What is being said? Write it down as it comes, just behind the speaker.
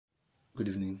Good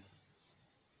evening.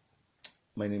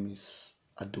 My name is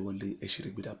Adewale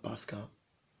Eshiregbeda Pascal,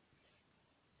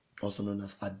 also known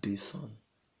as Adeson.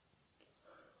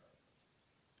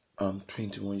 I'm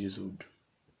 21 years old.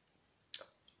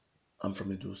 I'm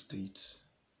from Edo State,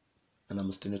 and I'm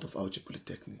a student of Auchi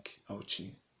Polytechnic, Auchi.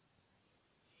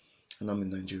 And I'm in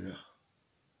Nigeria.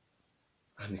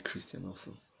 I'm a Christian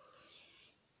also.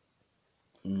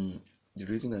 The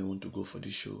reason I want to go for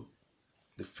this show,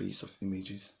 The Face of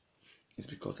Images, is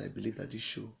because I believe that this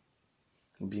show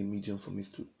will be a medium for me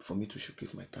to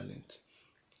showcase my talent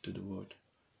to the world.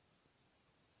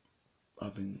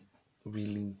 I've been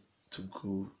willing to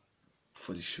go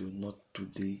for the show, not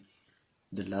today.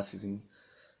 The last season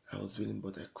I was willing,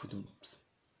 but I couldn't.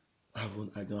 I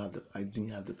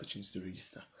didn't have the opportunity to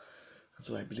register. And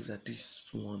so I believe that this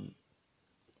one,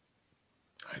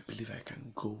 I believe I can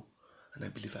go, and I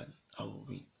believe I will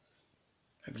win.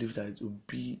 I believe that it will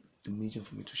be the medium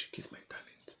for me to showcase my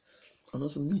talent and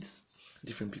also meet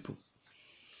different people.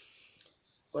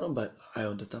 What I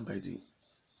understand by the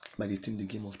theme, the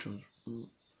Game of Thrones,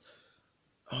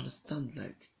 I understand,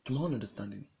 like, to my own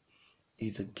understanding,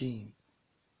 is a game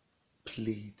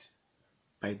played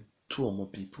by two or more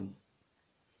people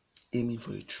aiming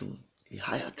for a throne, a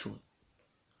higher throne.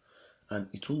 And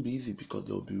it won't be easy because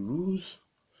there will be rules,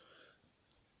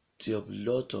 there will be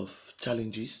a lot of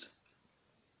challenges,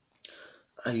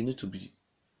 and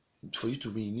for you to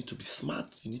win, you need to be smart,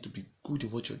 you need to be good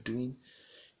in what you're doing,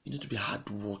 you need to be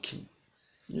hardworking,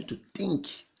 you need to think,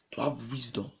 to have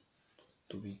wisdom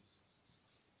to win.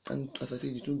 And as I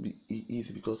said, it won't be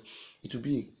easy because it will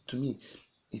be, to me,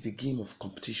 it's a game of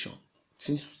competition.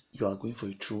 Since you are going for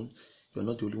a throne, you're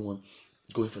not the only one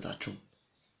going for that throne.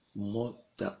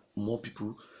 There are more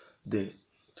people there.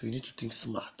 So you need to think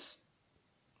smart.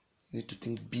 You need to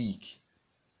think big.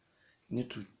 You need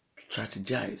to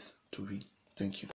strategize to win. Thank you.